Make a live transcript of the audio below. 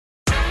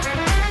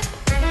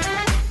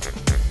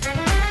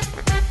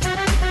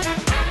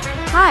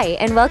Hi,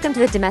 and welcome to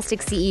the Domestic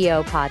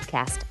CEO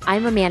podcast.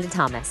 I'm Amanda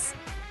Thomas.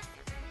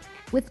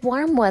 With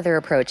warm weather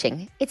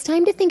approaching, it's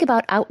time to think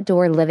about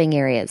outdoor living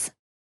areas.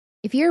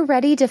 If you're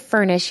ready to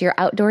furnish your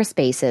outdoor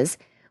spaces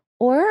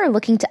or are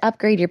looking to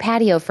upgrade your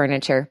patio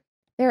furniture,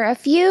 there are a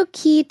few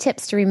key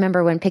tips to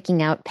remember when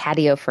picking out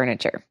patio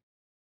furniture.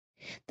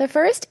 The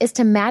first is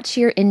to match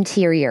your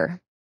interior.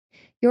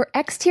 Your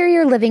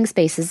exterior living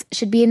spaces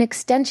should be an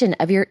extension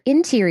of your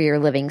interior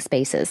living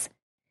spaces.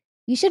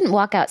 You shouldn't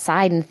walk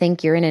outside and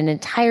think you're in an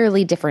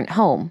entirely different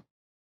home.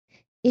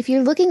 If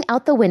you're looking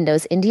out the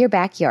windows into your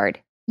backyard,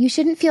 you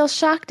shouldn't feel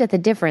shocked at the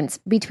difference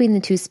between the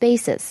two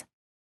spaces.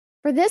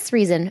 For this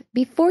reason,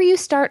 before you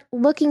start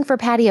looking for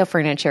patio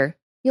furniture,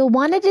 you'll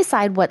want to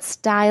decide what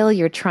style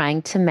you're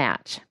trying to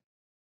match.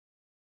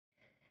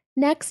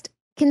 Next,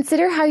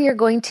 consider how you're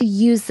going to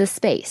use the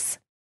space.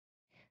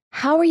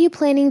 How are you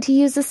planning to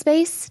use the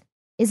space?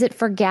 Is it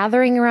for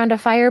gathering around a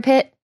fire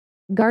pit,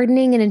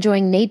 gardening and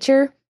enjoying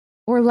nature,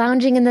 or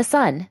lounging in the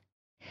sun?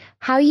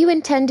 How you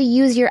intend to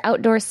use your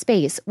outdoor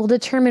space will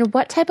determine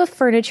what type of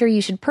furniture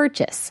you should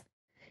purchase.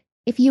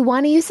 If you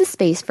want to use the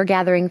space for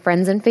gathering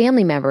friends and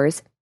family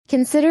members,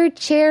 consider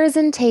chairs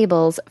and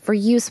tables for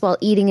use while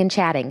eating and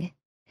chatting.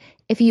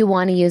 If you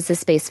want to use the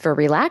space for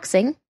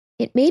relaxing,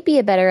 it may be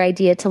a better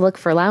idea to look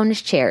for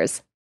lounge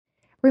chairs.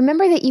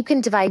 Remember that you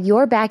can divide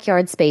your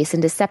backyard space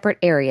into separate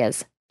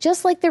areas,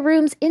 just like the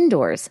rooms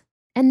indoors,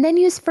 and then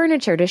use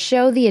furniture to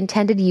show the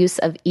intended use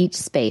of each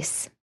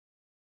space.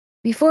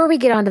 Before we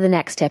get on to the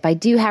next tip, I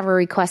do have a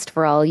request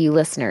for all you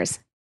listeners.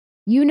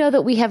 You know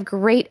that we have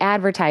great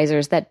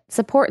advertisers that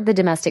support the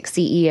Domestic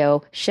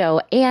CEO show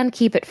and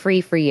keep it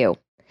free for you.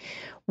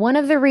 One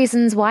of the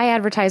reasons why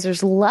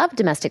advertisers love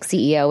Domestic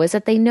CEO is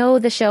that they know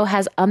the show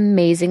has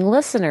amazing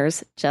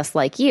listeners just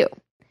like you.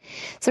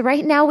 So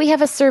right now we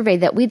have a survey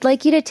that we'd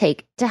like you to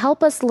take to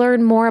help us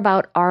learn more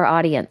about our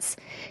audience.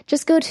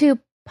 Just go to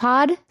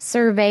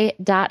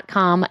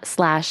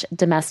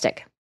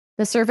podsurvey.com/domestic.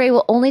 The survey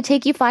will only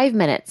take you 5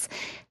 minutes.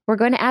 We're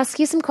going to ask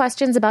you some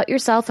questions about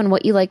yourself and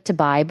what you like to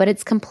buy, but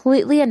it's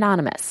completely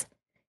anonymous.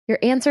 Your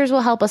answers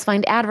will help us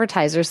find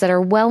advertisers that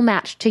are well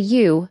matched to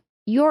you,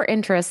 your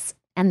interests,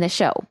 and the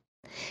show.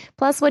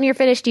 Plus, when you're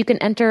finished, you can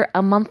enter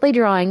a monthly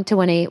drawing to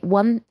win a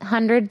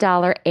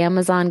 $100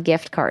 Amazon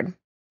gift card.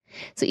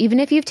 So even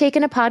if you've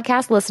taken a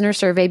podcast listener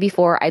survey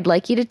before, I'd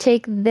like you to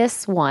take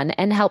this one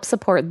and help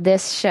support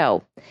this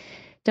show.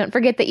 Don't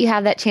forget that you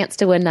have that chance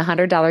to win the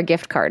 $100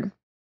 gift card.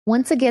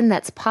 Once again,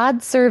 that's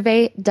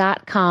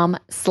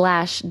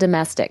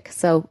podsurvey.com/domestic.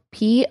 So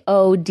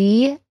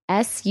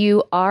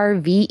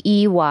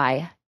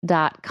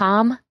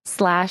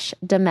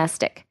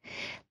podsurvey.com/domestic.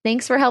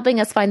 Thanks for helping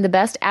us find the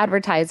best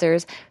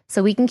advertisers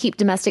so we can keep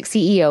Domestic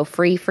CEO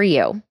free for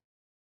you.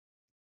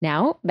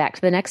 Now, back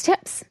to the next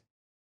tips.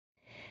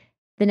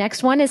 The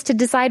next one is to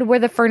decide where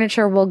the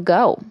furniture will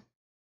go.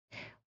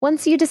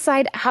 Once you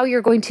decide how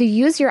you're going to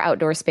use your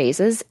outdoor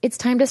spaces, it's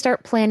time to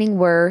start planning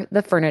where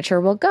the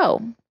furniture will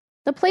go.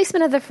 The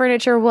placement of the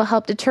furniture will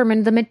help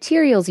determine the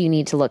materials you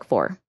need to look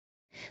for.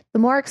 The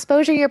more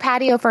exposure your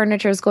patio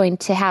furniture is going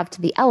to have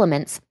to the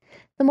elements,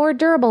 the more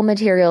durable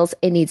materials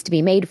it needs to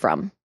be made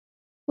from.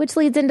 Which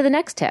leads into the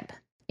next tip.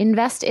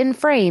 Invest in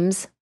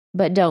frames,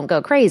 but don't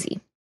go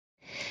crazy.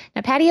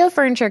 Now, patio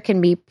furniture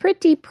can be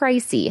pretty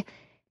pricey,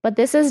 but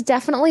this is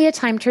definitely a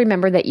time to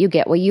remember that you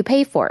get what you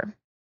pay for.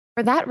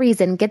 For that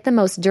reason, get the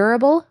most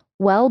durable,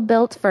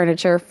 well-built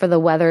furniture for the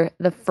weather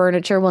the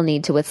furniture will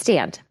need to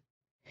withstand.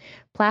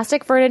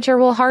 Plastic furniture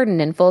will harden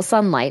in full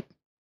sunlight,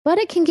 but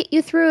it can get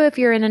you through if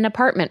you're in an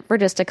apartment for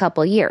just a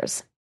couple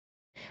years.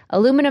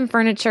 Aluminum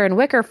furniture and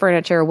wicker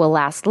furniture will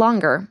last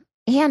longer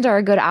and are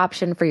a good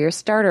option for your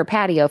starter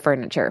patio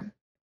furniture.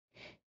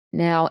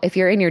 Now, if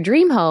you're in your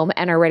dream home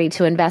and are ready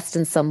to invest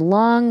in some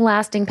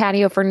long-lasting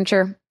patio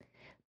furniture,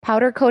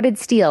 powder-coated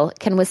steel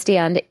can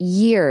withstand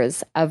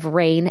years of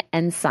rain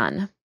and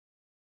sun.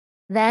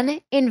 Then,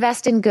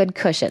 invest in good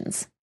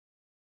cushions.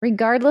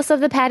 Regardless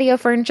of the patio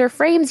furniture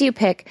frames you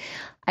pick,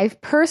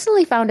 I've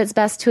personally found it's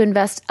best to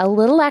invest a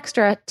little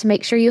extra to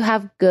make sure you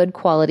have good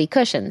quality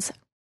cushions,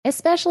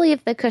 especially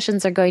if the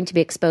cushions are going to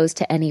be exposed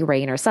to any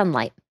rain or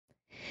sunlight.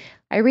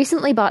 I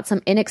recently bought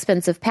some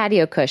inexpensive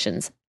patio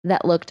cushions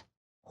that looked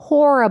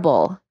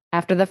horrible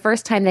after the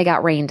first time they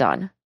got rained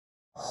on.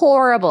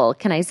 Horrible,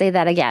 can I say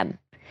that again?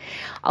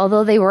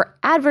 Although they were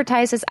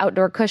advertised as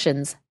outdoor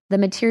cushions, the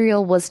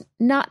material was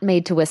not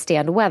made to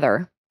withstand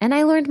weather, and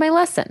I learned my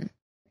lesson.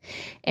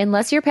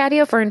 Unless your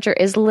patio furniture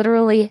is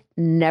literally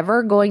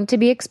never going to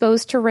be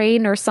exposed to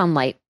rain or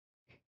sunlight,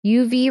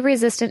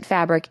 UV-resistant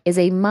fabric is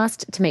a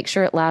must to make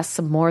sure it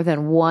lasts more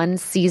than one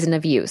season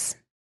of use.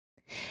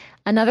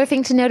 Another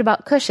thing to note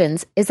about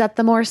cushions is that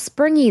the more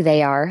springy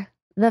they are,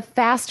 the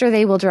faster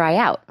they will dry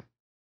out.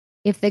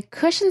 If the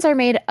cushions are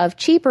made of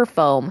cheaper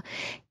foam,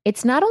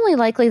 it's not only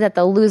likely that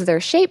they'll lose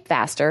their shape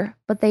faster,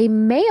 but they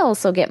may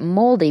also get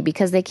moldy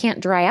because they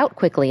can't dry out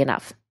quickly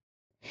enough.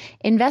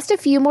 Invest a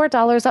few more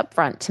dollars up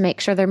front to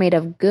make sure they're made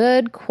of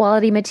good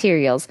quality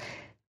materials.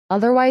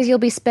 Otherwise, you'll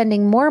be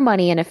spending more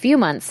money in a few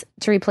months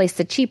to replace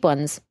the cheap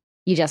ones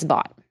you just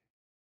bought.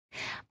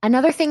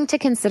 Another thing to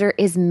consider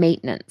is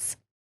maintenance.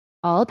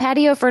 All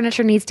patio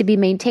furniture needs to be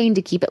maintained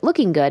to keep it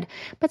looking good,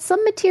 but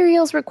some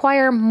materials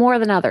require more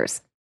than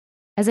others.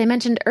 As I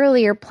mentioned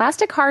earlier,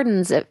 plastic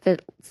hardens if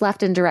it's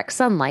left in direct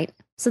sunlight,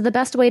 so the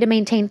best way to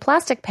maintain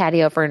plastic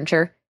patio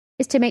furniture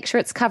is to make sure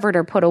it's covered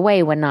or put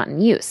away when not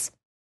in use.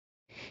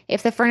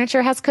 If the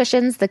furniture has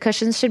cushions, the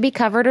cushions should be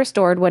covered or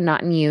stored when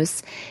not in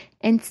use,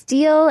 and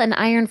steel and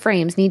iron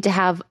frames need to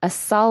have a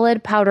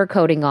solid powder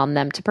coating on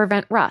them to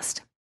prevent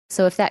rust.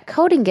 So if that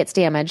coating gets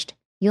damaged,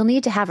 you'll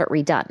need to have it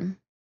redone.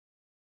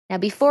 Now,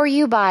 before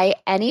you buy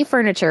any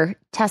furniture,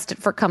 test it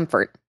for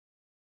comfort.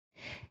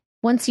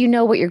 Once you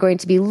know what you're going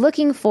to be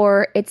looking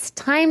for, it's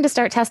time to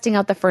start testing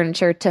out the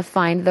furniture to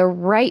find the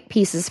right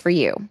pieces for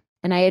you.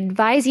 And I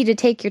advise you to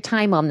take your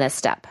time on this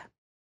step.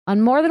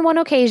 On more than one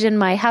occasion,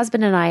 my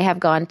husband and I have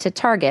gone to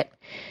Target,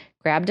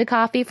 grabbed a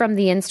coffee from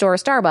the in-store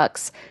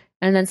Starbucks,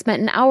 and then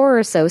spent an hour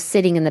or so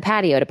sitting in the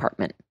patio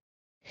department.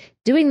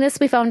 Doing this,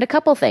 we found a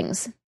couple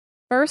things.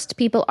 First,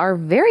 people are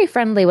very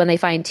friendly when they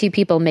find two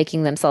people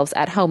making themselves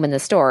at home in the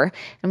store,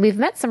 and we've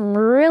met some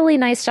really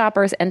nice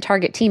shoppers and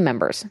Target team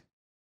members.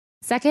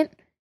 Second,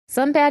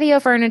 some patio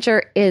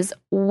furniture is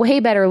way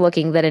better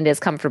looking than it is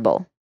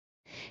comfortable.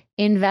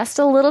 Invest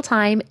a little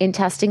time in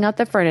testing out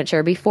the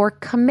furniture before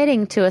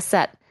committing to a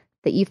set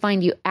that you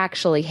find you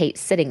actually hate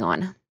sitting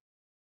on.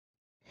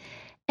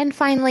 And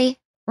finally,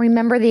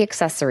 remember the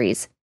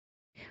accessories.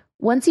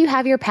 Once you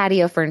have your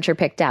patio furniture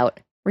picked out,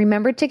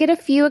 remember to get a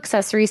few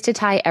accessories to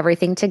tie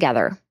everything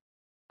together.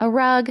 A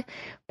rug,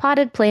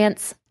 potted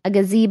plants, a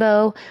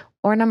gazebo,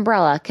 or an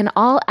umbrella can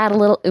all add a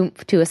little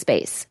oomph to a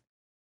space.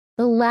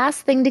 The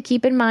last thing to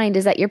keep in mind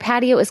is that your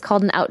patio is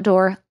called an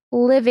outdoor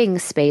living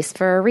space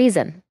for a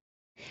reason.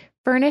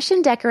 Furnish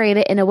and decorate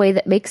it in a way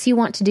that makes you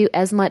want to do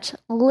as much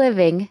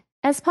living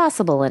as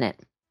possible in it.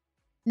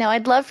 Now,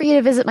 I'd love for you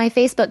to visit my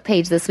Facebook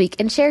page this week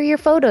and share your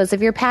photos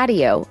of your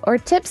patio or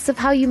tips of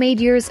how you made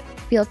yours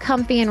feel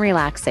comfy and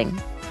relaxing.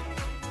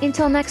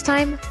 Until next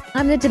time,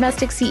 I'm the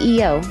Domestic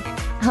CEO,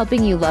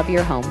 helping you love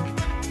your home.